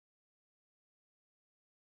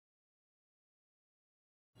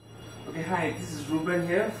Okay, hi, this is Ruben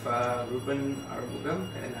here, Ruben Armugam,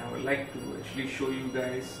 and I would like to actually show you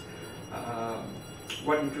guys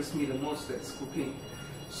what interests me the most, that's cooking.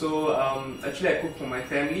 So actually I cook for my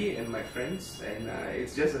family and my friends, and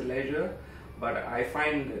it's just a leisure, but I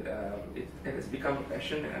find that it has become a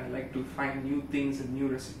passion, and I like to find new things and new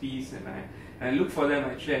recipes, and I look for them.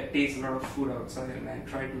 Actually I taste a lot of food outside and I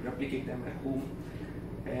try to replicate them at home.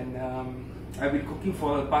 And I've been cooking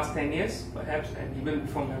for the past 10 years perhaps, and even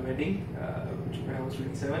before my wedding, when I was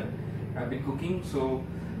 27, I've been cooking. So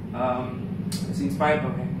it's inspired by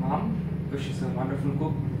my mom, because she's a wonderful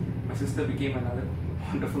cook. My sister became another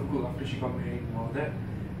wonderful cook after she got married and all that.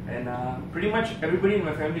 And pretty much everybody in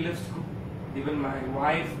my family loves to cook. Even my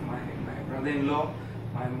wife, my brother-in-law,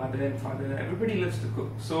 my mother and father, everybody loves to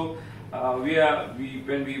cook. So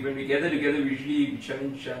when we gather together, we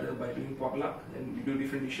challenge each other by doing potluck, and we do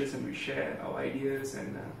different dishes and we share our ideas.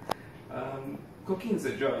 And cooking is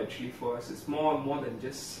a joy actually for us. It's more than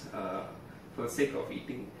just for the sake of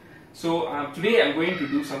eating. So today I'm going to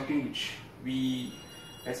do something which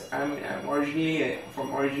as I'm originally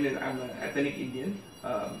I'm an ethnic Indian.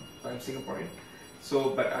 I'm Singaporean. So,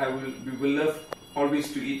 but we will love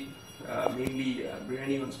always to eat mainly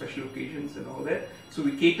biryani on special occasions and all that. So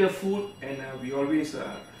we cater food, and we always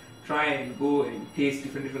try and go and taste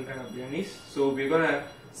different kind of biryanis. So we're gonna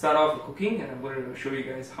start off with cooking, and I'm going to show you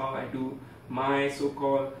guys how I do my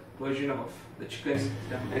so-called version of the chicken.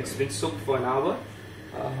 It's been soaked for an hour.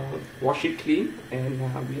 Wash it clean, and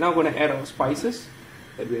we're now going to add our spices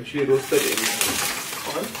that we actually roasted in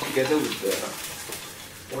oil together with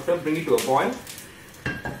the water. Bring it to a boil.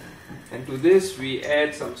 And to this we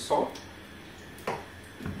add some salt,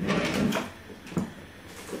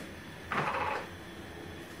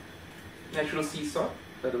 natural sea salt,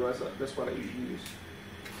 otherwise that's what I usually use.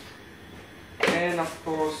 And of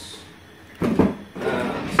course,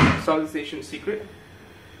 Southeast Asian secret,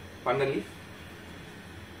 pandan leaf,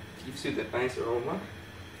 gives you that nice aroma.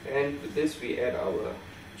 And to this we add our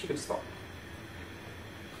chicken stock.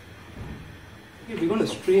 Okay, we're going to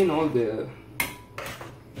strain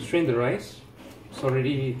the rice. It's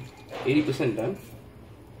already 80% done.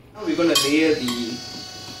 Now we're going to layer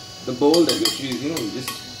the bowl that we're actually using. We're just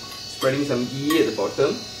spreading some ghee at the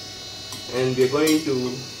bottom, and we're going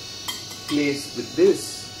to place with this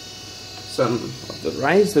some of the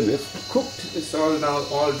rice that we have cooked. It's all now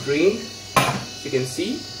all drained. As you can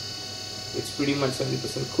see, it's pretty much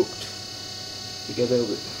 70% cooked. Together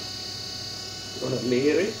with, we're going to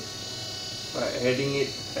layer it by adding it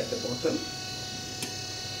at the bottom.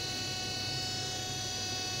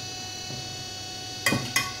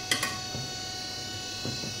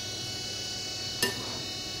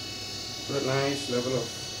 A nice level of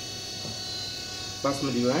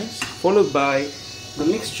basmati rice, followed by the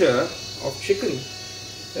mixture of chicken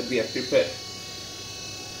that we have prepared.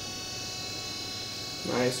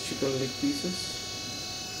 Nice chicken leg pieces.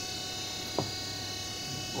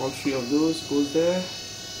 All three of those goes there,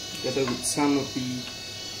 together with some of the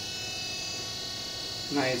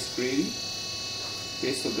nice gravy,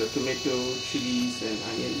 taste of the tomato, chilies and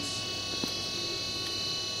onions.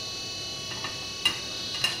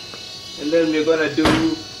 And then we're going to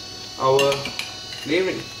do our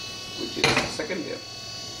layering, which is the second layer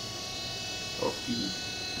of the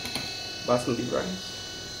basmati rice.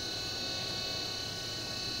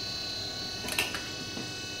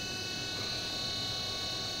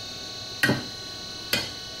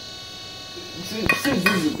 Since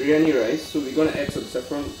this is biryani rice, so we're going to add some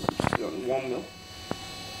saffron, which is on warm milk,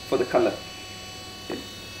 for the color. Okay.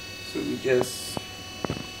 So we just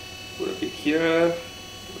put a bit here.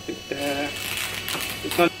 There.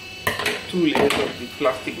 It's not 2 layers of the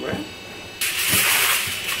plastic wrap.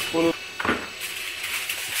 Follow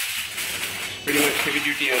pretty much heavy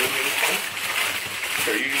duty aluminum foil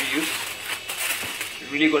that I usually use.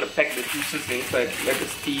 You're really going to pack the juices inside, let the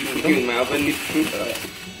steam in my oven.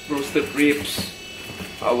 Roasted ribs,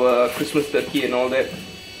 our Christmas turkey and all that.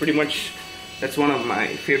 Pretty much that's one of my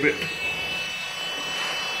favorite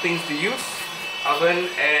things to use. Oven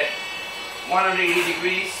at 180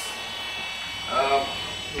 degrees.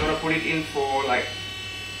 We're going to put it in for like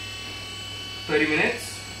 30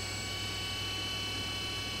 minutes,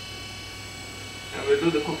 and we'll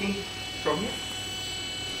do the cooking from here.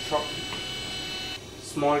 Chop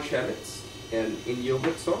small shallots and in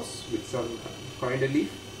yogurt sauce with some coriander leaf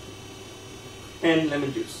and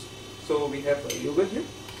lemon juice. So we have a yogurt here,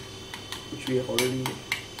 which we have already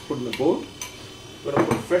put in the bowl. We're going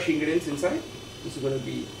to put fresh ingredients inside. This is going to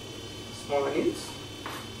be small onions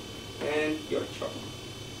and your chopped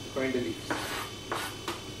coriander leaves.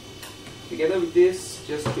 Together with this,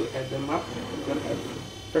 just to add them up, we're going to have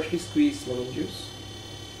freshly squeezed lemon juice.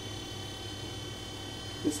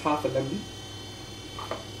 This half a lemon,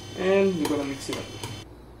 and we're gonna mix it up.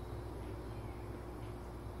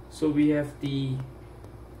 So we have the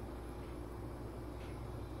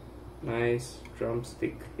nice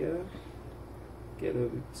drumstick here, together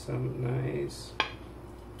with some nice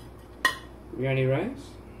biryani rice.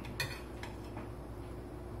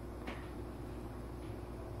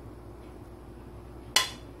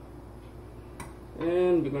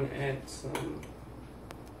 And we're going to add some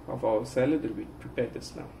of our salad that we prepared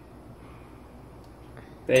just now.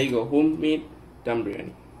 There you go, homemade dum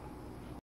biryani.